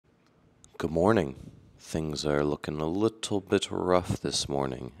Good morning. Things are looking a little bit rough this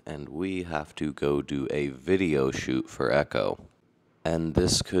morning, and we have to go do a video shoot for Echo. And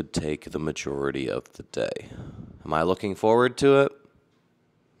this could take the majority of the day. Am I looking forward to it?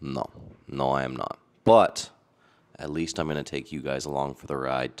 No. No, I am not. But at least I'm going to take you guys along for the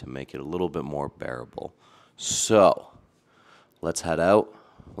ride to make it a little bit more bearable. So, let's head out.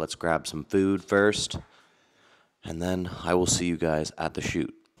 Let's grab some food first, and then I will see you guys at the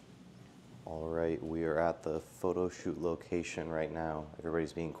shoot. All right, we are at the photo shoot location right now.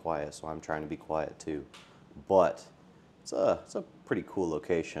 Everybody's being quiet, so I'm trying to be quiet too. But it's a pretty cool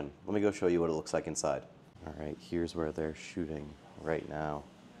location. Let me go show you what it looks like inside. All right, here's where they're shooting right now.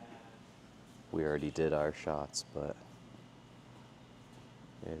 We already did our shots, but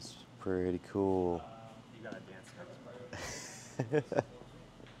it's pretty cool. You gotta dance.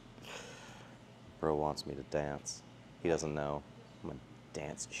 Bro wants me to dance. He doesn't know. I'm a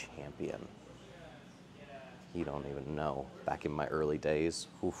dance champion. You don't even know. Back in my early days.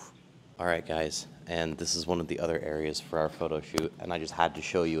 Oof. All right, guys, and this is one of the other areas for our photo shoot, and I just had to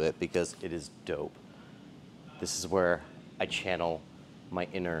show you it because it is dope. This is where I channel my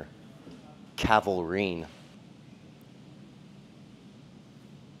inner Calorie.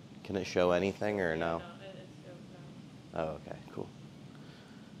 Can it show anything or no? Oh, okay, cool.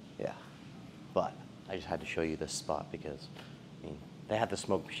 Yeah, but I just had to show you this spot because, I mean, they had the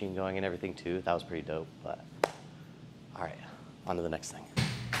smoke machine going and everything too. That was pretty dope, but all right, on to the next thing.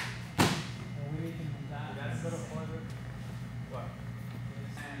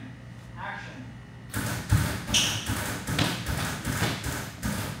 Action.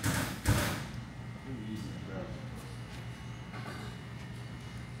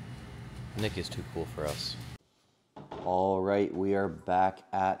 Nick is too cool for us. All right, we are back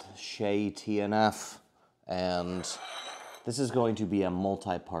at Shea TNF, and this is going to be a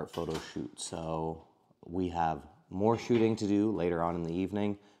multi-part photo shoot. So we have more shooting to do later on in the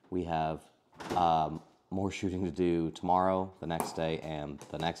evening. We have more shooting to do tomorrow, the next day, and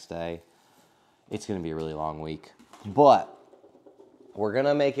the next day. It's gonna be a really long week, but we're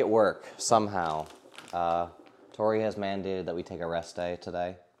gonna make it work somehow. Tori has mandated that we take a rest day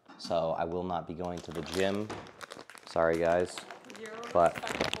today, so I will not be going to the gym. Sorry, guys, but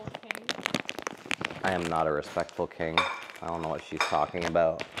I am not a respectful king. I don't know what she's talking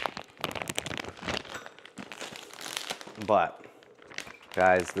about. But,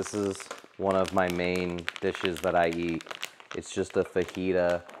 guys, this is one of my main dishes that I eat. It's just a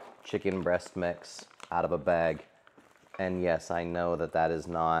fajita chicken breast mix out of a bag. And yes, I know that that is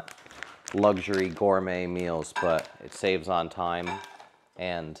not luxury gourmet meals, but it saves on time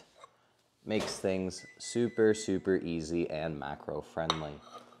and makes things super, super easy and macro friendly.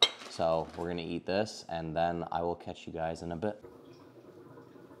 So we're gonna eat this, and then I will catch you guys in a bit.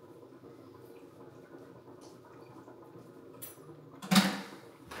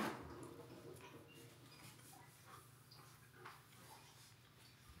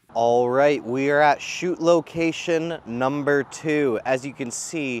 All right, we are at shoot location number 2. As you can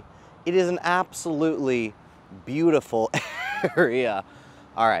see, it is an absolutely beautiful area.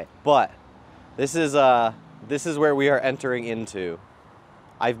 All right, but this is where we are entering into.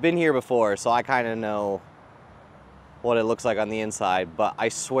 I've been here before, so I kind of know what it looks like on the inside, but I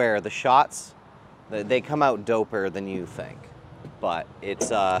swear the shots, they come out doper than you think. But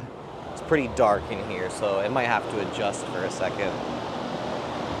it's pretty dark in here, so it might have to adjust for a second.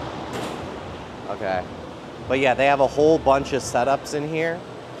 Okay, but yeah, they have a whole bunch of setups in here.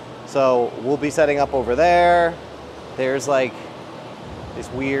 So we'll be setting up over there. There's like this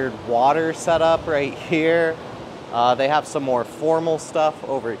weird water setup right here. They have some more formal stuff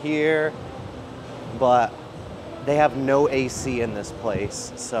over here, but they have no AC in this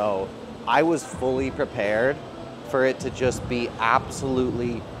place. So I was fully prepared for it to just be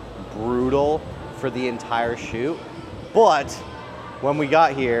absolutely brutal for the entire shoot. But when we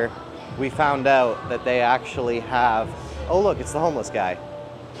got here, we found out that they actually have, oh look, it's the homeless guy.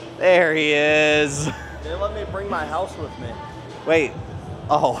 There he is. They let me bring my house with me. Wait,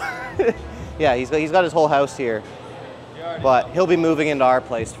 oh. Yeah, he's got his whole house here. But he'll be moving into our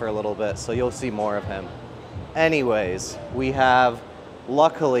place for a little bit, so you'll see more of him. Anyways, we have,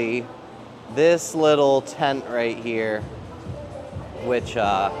 luckily, this little tent right here, which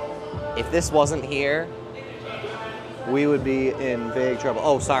if this wasn't here, we would be in big trouble.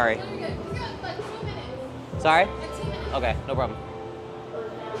 Oh, sorry. Sorry? Okay, no problem.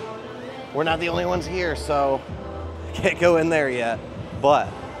 We're not the only ones here, so can't go in there yet, but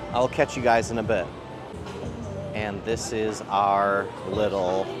I'll catch you guys in a bit. And this is our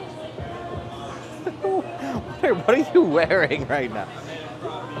little... What are you wearing right now?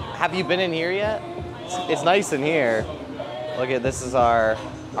 Have you been in here yet? It's nice in here. Look at this is our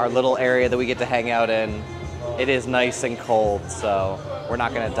little area that we get to hang out in. It is nice and cold, so we're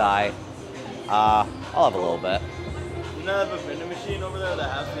not gonna die. I'll have a little bit. You know, have a vending machine over there that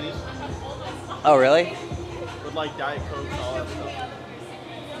has these Oh, really? with like Diet Coke and all that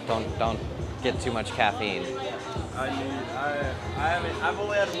stuff. Don't get too much caffeine. I've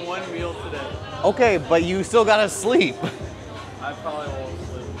only had one meal today. Okay, but you still gotta sleep. I probably won't sleep.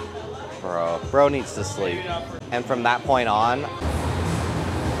 Bro needs to sleep. Maybe not for And from that point on,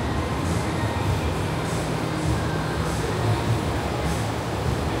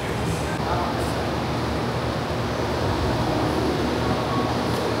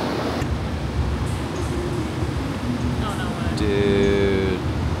 dude,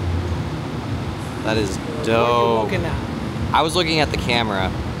 that is What you dope. looking at? I was looking at the camera.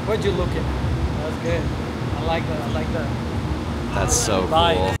 What you looking at? That's good. I like that. That's so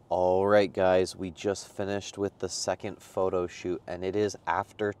Bye. cool. All right, guys, we just finished with the second photo shoot, and it is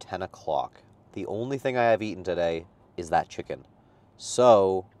after 10 o'clock. The only thing I have eaten today is that chicken.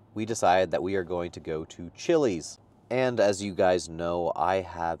 So we decided that we are going to go to Chili's. And as you guys know, I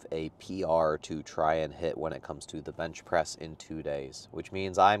have a PR to try and hit when it comes to the bench press in 2 days, which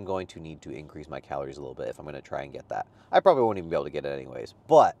means I'm going to need to increase my calories a little bit if I'm going to try and get that. I probably won't even be able to get it anyways,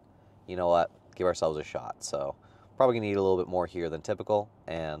 but you know what? Give ourselves a shot. So probably going to eat a little bit more here than typical,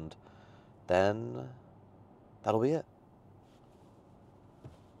 and then that'll be it.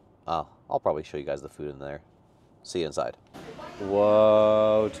 I'll probably show you guys the food in there. See you inside.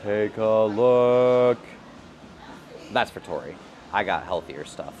 Whoa, take a look. That's for Tori. I got healthier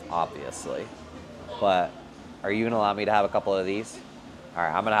stuff, obviously. But are you gonna allow me to have a couple of these? All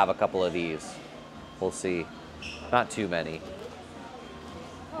right, I'm gonna have a couple of these. We'll see. Not too many.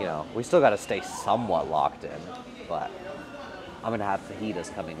 You know, we still gotta stay somewhat locked in, but I'm gonna have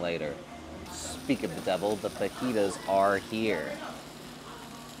fajitas coming later. Speak of the devil, the fajitas are here.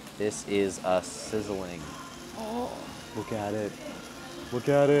 This is a sizzling. Oh, look at it. Look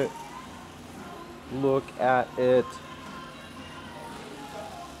at it. Look at it.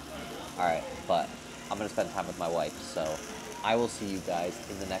 All right, but I'm gonna spend time with my wife, so I will see you guys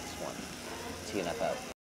in the next one. TNF out.